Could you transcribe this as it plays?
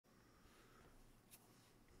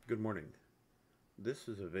Good morning. This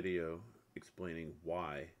is a video explaining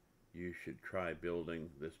why you should try building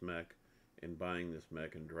this mech and buying this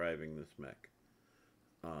mech and driving this mech.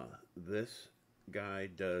 This guy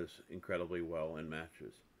does incredibly well in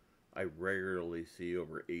matches. I regularly see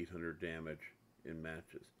over 800 damage in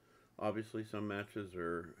matches. Obviously some matches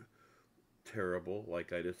are terrible,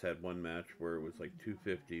 like I just had one match where it was like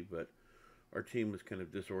 250, but our team was kind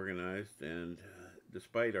of disorganized, and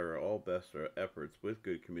despite our all best efforts with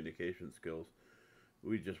good communication skills,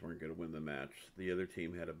 we just weren't going to win the match. The other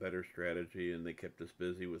team had a better strategy, and they kept us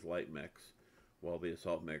busy with light mechs, while the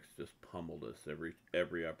assault mechs just pummeled us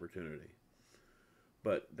every opportunity.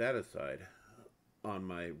 But that aside, on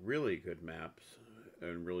my really good maps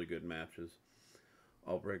and really good matches,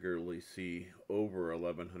 I'll regularly see over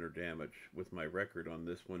 1100 damage, with my record on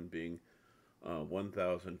this one being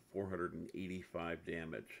 1,485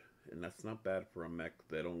 damage, and that's not bad for a mech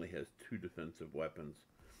that only has 2 defensive weapons,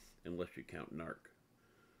 unless you count Narc.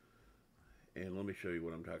 And let me show you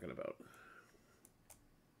what I'm talking about.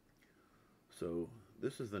 So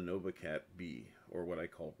this is the NCT-B, or what I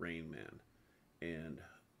call Rain Man, and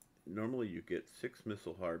normally you get 6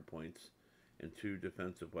 missile hardpoints and 2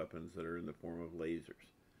 defensive weapons that are in the form of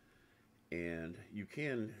lasers. And you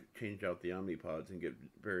can change out the omnipods and get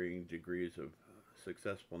varying degrees of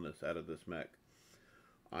successfulness out of this mech.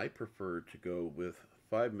 I prefer to go with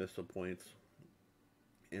 5 missile points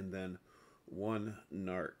and then 1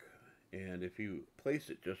 narc. And if you place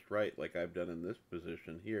it just right, like I've done in this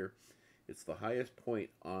position here, it's the highest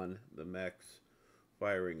point on the mech's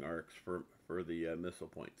firing arcs for the missile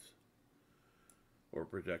points, or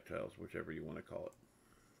projectiles, whichever you want to call it.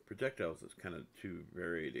 Projectiles is kind of too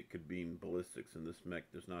varied. It could mean ballistics, and this mech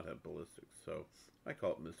does not have ballistics, so I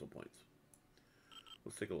call it missile points.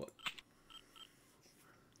 Let's take a look.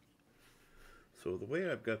 So the way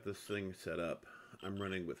I've got this thing set up, I'm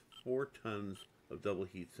running with 4 tons of double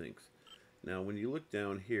heat sinks. Now when you look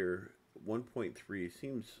down here, 1.3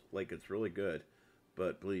 seems like it's really good,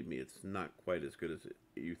 but believe me, it's not quite as good as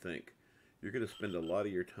you think. You're going to spend a lot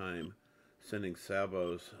of your time sending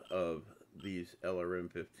salvos of these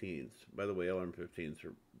LRM-15s. By the way, LRM-15s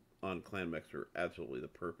are, on clan mechs, are absolutely the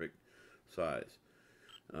perfect size.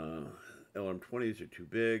 LRM-20s are too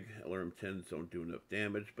big. LRM-10s don't do enough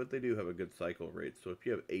damage, but they do have a good cycle rate. So if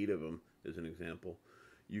you have 8 of them, as an example,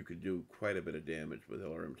 you could do quite a bit of damage with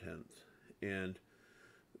LRM-10s. And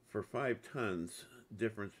for 5 tons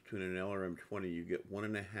difference between an LRM-20, you get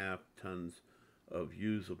 1.5 tons of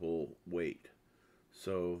usable weight.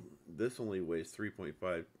 So this only weighs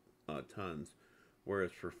 3.5 tons,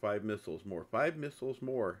 whereas for 5 missiles more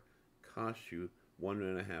costs you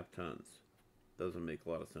 1.5 tons. Doesn't make a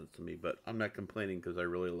lot of sense to me, but I'm not complaining because I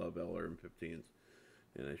really love LRM-15s,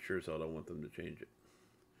 and I sure as hell don't want them to change it.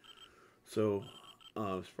 So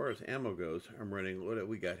as far as ammo goes, I'm running, what do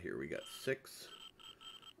we got here? We got 6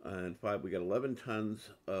 and 5. We got 11 tons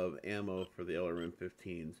of ammo for the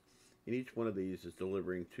LRM-15s. And each one of these is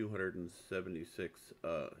delivering 276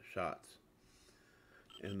 shots.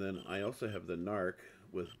 And then I also have the Narc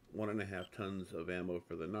with 1.5 tons of ammo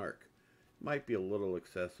for the Narc. Might be a little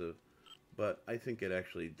excessive, but I think it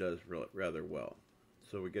actually does rather well.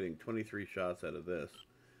 So we're getting 23 shots out of this.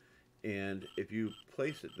 And if you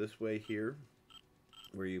place it this way here,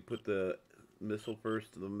 where you put the missile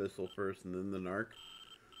first, and then the Narc,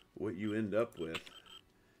 what you end up with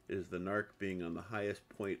is the Narc being on the highest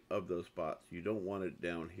point of those spots. You don't want it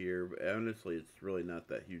down here. Honestly, it's really not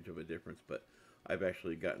that huge of a difference, but I've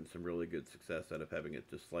actually gotten some really good success out of having it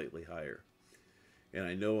just slightly higher. And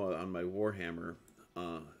I know on my Warhammer,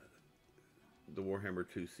 the Warhammer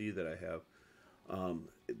 2C that I have,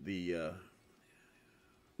 the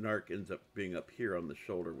Narc ends up being up here on the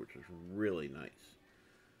shoulder, which is really nice.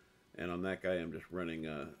 And on that guy, I'm just running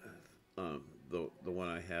the one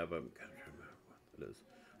I have. I'm trying to remember what that is.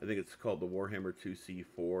 I think it's called the Warhammer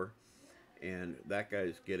 2C4, and that guy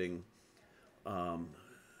is getting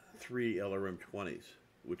 3 LRM-20s,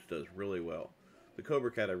 which does really well. The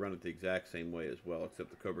Cobra Cat, I run it the exact same way as well, except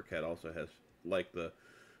the Cobra Cat also has, like the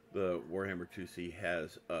Warhammer 2C,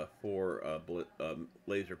 has 4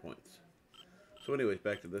 laser points. So anyways,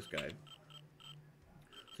 back to this guy.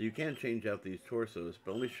 So you can change out these torsos,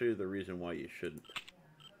 but let me show you the reason why you shouldn't.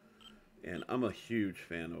 And I'm a huge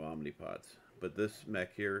fan of omnipods, but this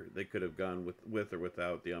mech here, they could have gone with or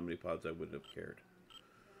without the omnipods. I wouldn't have cared.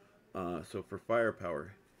 So for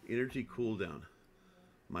firepower, energy cooldown,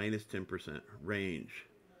 minus 10%, range,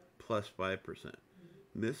 plus 5%,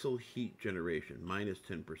 missile heat generation, minus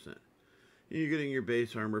 10%. And you're getting your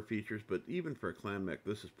base armor features, but even for a clan mech,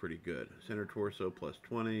 this is pretty good. Center torso, plus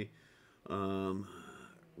 20,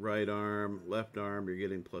 right arm, left arm, you're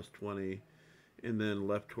getting plus 20. And then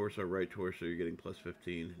left torso, right torso, you're getting plus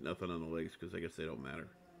 15. Nothing on the legs because I guess they don't matter.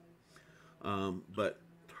 But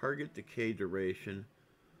target decay duration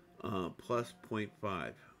plus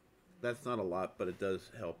 0.5. That's not a lot, but it does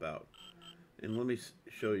help out. And let me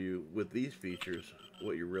show you with these features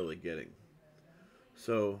what you're really getting.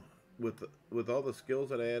 So with all the skills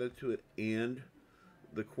that I added to it and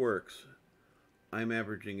the quirks, I'm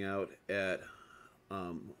averaging out at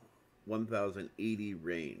 1080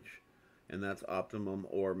 range, and that's optimum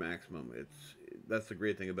or maximum. That's the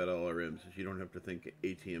great thing about LRMs is you don't have to think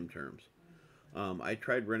ATM terms. I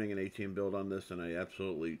tried running an ATM build on this, and I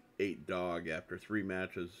absolutely ate dog after 3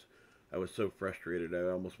 matches. I was so frustrated I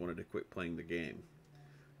almost wanted to quit playing the game.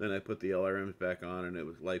 Then I put the LRMs back on,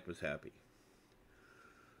 and life was happy.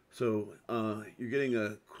 So you're getting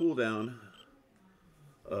a cooldown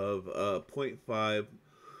of 0.5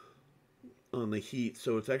 on the heat.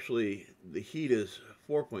 So it's actually, the heat is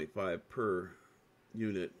 4.5 per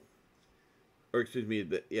unit. Or excuse me,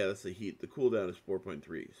 yeah, that's the heat. The cooldown is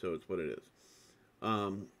 4.3, so it's what it is.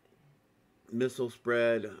 Missile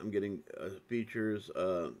spread, I'm getting features,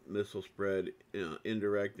 missile spread,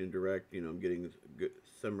 indirect, I'm getting good,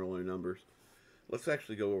 similar numbers. Let's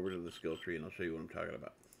actually go over to the skill tree and I'll show you what I'm talking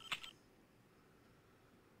about.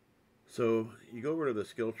 So you go over to the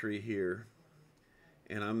skill tree here,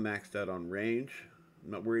 and I'm maxed out on range.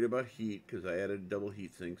 I'm not worried about heat because I added double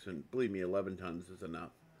heat sinks, and believe me, 11 tons is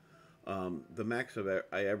enough. The max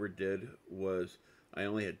I ever did was I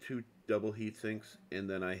only had 2 double heat sinks, and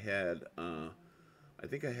then I had I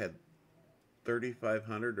think I had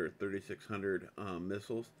 3,500 or 3,600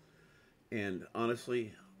 missiles, and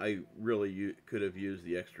honestly I really could have used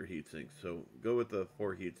the extra heat sinks, so go with the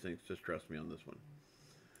 4 heat sinks, just trust me on this one.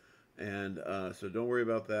 And so don't worry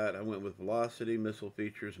about that. I went with velocity, missile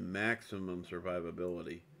features, maximum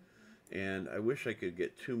survivability, and I wish I could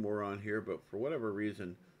get 2 more on here, but for whatever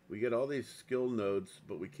reason we get all these skill nodes,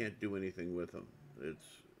 but we can't do anything with them.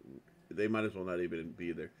 They might as well not even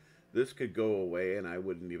be there. This could go away and I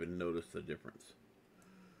wouldn't even notice the difference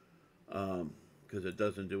because it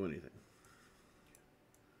doesn't do anything.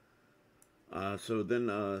 So then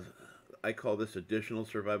I call this additional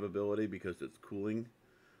survivability because it's cooling.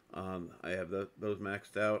 I have those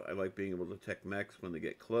maxed out. I like being able to detect mechs when they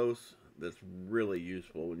get close. That's really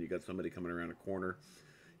useful when you got somebody coming around a corner.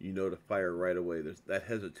 You know to fire right away. That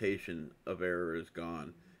hesitation of error is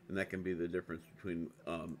gone, and that can be the difference between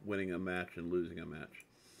winning a match and losing a match.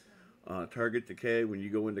 Target decay, when you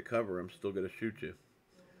go into cover, I'm still going to shoot you.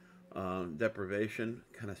 Deprivation,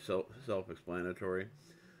 kind of self-explanatory.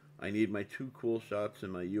 I need my 2 cool shots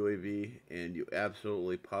in my UAV, and you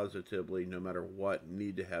absolutely, positively, no matter what,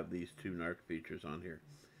 need to have these 2 narc features on here.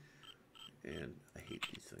 And I hate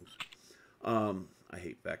these things. I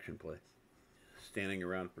hate faction play. Standing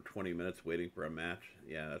around for 20 minutes waiting for a match,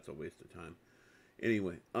 yeah, that's a waste of time.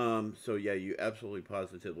 Anyway, so yeah, you absolutely,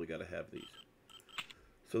 positively got to have these.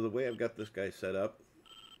 So the way I've got this guy set up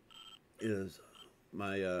is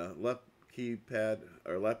my left keypad,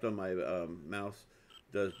 or left on my mouse,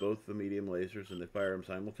 does both the medium lasers, and they fire them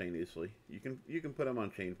simultaneously. You can put them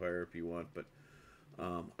on chain fire if you want, but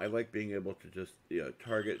I like being able to just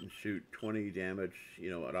target and shoot 20 damage,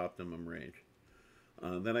 at optimum range.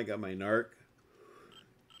 Then I got my narc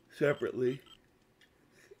separately,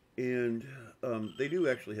 and they do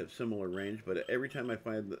actually have similar range, but every time I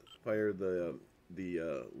fire the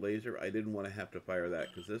laser, I didn't want to have to fire that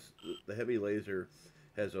because the heavy laser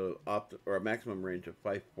has a maximum range of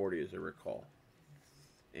 540, as I recall,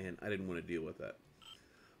 and I didn't want to deal with that.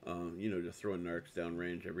 Just throwing narcs down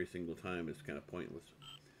range every single time is kind of pointless.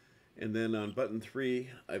 And then on button 3,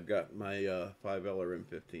 I've got my 5 LRM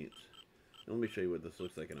 15s. Let me show you what this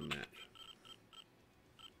looks like in a match.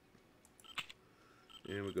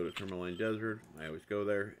 And we go to Tourmaline Desert. I always go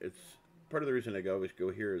there. It's part of the reason I always go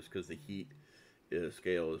here is because the heat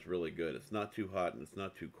scale is really good. It's not too hot and it's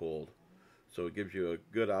not too cold, so it gives you a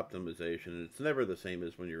good optimization. And it's never the same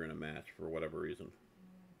as when you're in a match for whatever reason.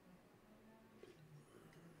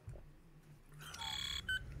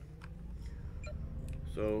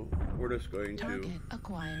 So we're just going to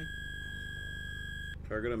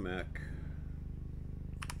target a mech,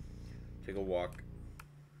 take a walk.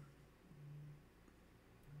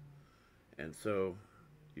 And so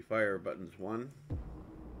you fire buttons 1.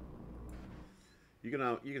 You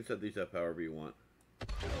can set these up however you want.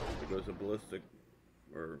 It goes a ballistic,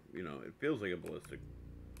 or it feels like a ballistic.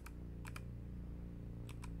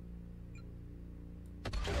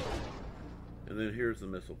 And then here's the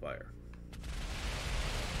missile fire.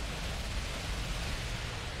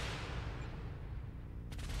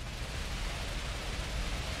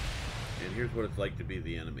 And here's what it's like to be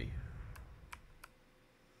the enemy.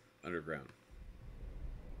 Underground.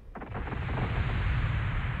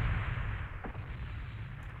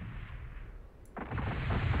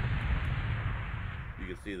 You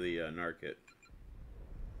can see the narc hit.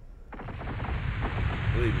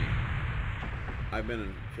 Believe me, I've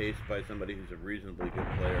been chased by somebody who's a reasonably good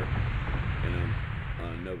player in a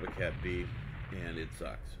NovaCat-B, and it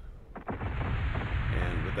sucks.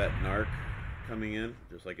 And with that narc coming in,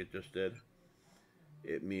 just like it just did,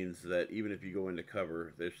 it means that even if you go into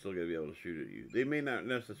cover, they're still going to be able to shoot at you. They may not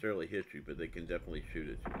necessarily hit you, but they can definitely shoot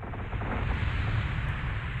at you.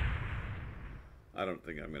 I don't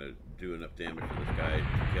think I'm going to do enough damage to this guy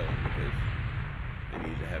to kill him because I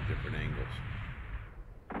need to have different angles.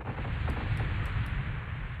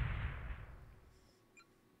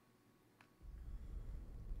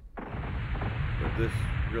 But this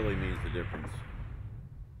really means the difference.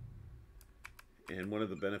 And one of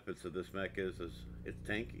the benefits of this mech is it's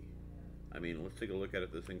tanky. I mean, let's take a look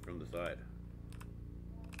at this thing from the side.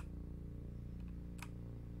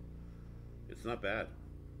 It's not bad.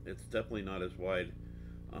 It's definitely not as wide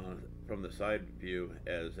from the side view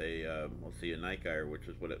as a, let's see, a night gyre, which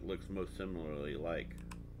is what it looks most similarly like.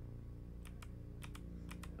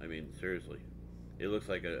 I mean, seriously. It looks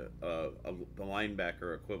like the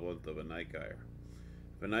linebacker equivalent of a night gyre.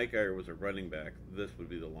 If a night gyre was a running back, this would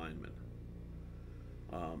be the lineman.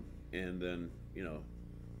 And then, you know,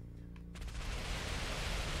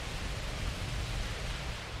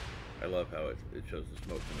 I love how it shows the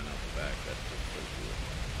smoke coming out the back. That's just so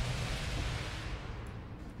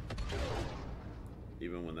cool.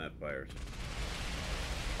 Even when that fires.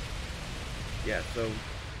 Yeah, so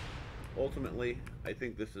ultimately, I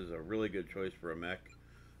think this is a really good choice for a mech.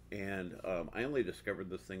 And I only discovered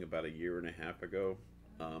this thing about 1.5 years ago.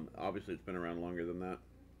 Obviously, it's been around longer than that.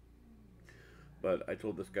 But I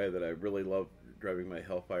told this guy that I really love driving my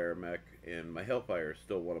Hellfire mech, and my Hellfire is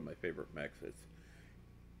still one of my favorite mechs.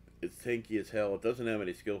 It's tanky as hell. It doesn't have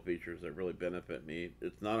any skill features that really benefit me.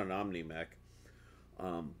 It's not an Omni mech,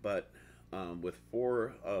 but with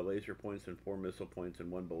 4 laser points and 4 missile points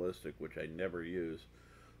and 1 ballistic, which I never use,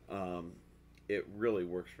 it really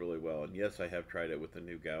works really well. And yes, I have tried it with the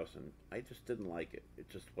new Gauss, and I just didn't like it. It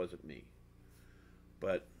just wasn't me.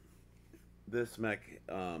 But this mech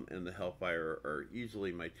and the Hellfire are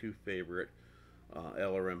easily my 2 favorite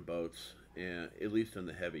LRM boats, and at least in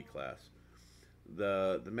the heavy class.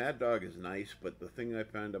 The Mad Dog is nice, but the thing I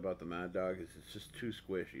found about the Mad Dog is it's just too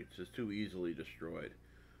squishy. It's just too easily destroyed.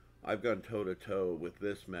 I've gone toe-to-toe with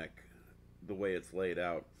this mech, the way it's laid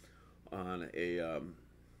out, on a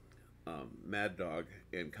Mad Dog,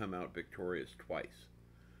 and come out victorious twice.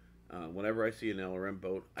 Whenever I see an LRM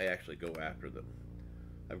boat, I actually go after them.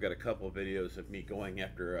 I've got a couple of videos of me going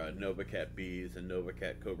after NovaCat-Bs and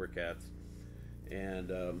NovaCat Cobra Cats,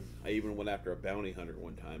 and I even went after a bounty hunter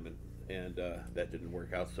one time, and that didn't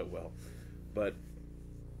work out so well. But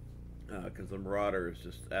because the Marauder is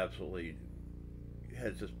just absolutely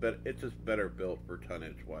it's just better built for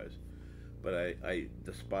tonnage wise. But I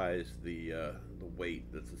despise the weight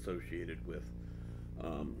that's associated with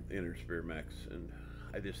inner sphere mechs, and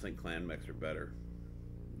I just think clan mechs are better.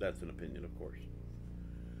 That's an opinion, of course.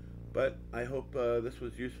 But I hope this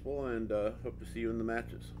was useful, and hope to see you in the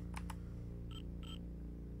matches.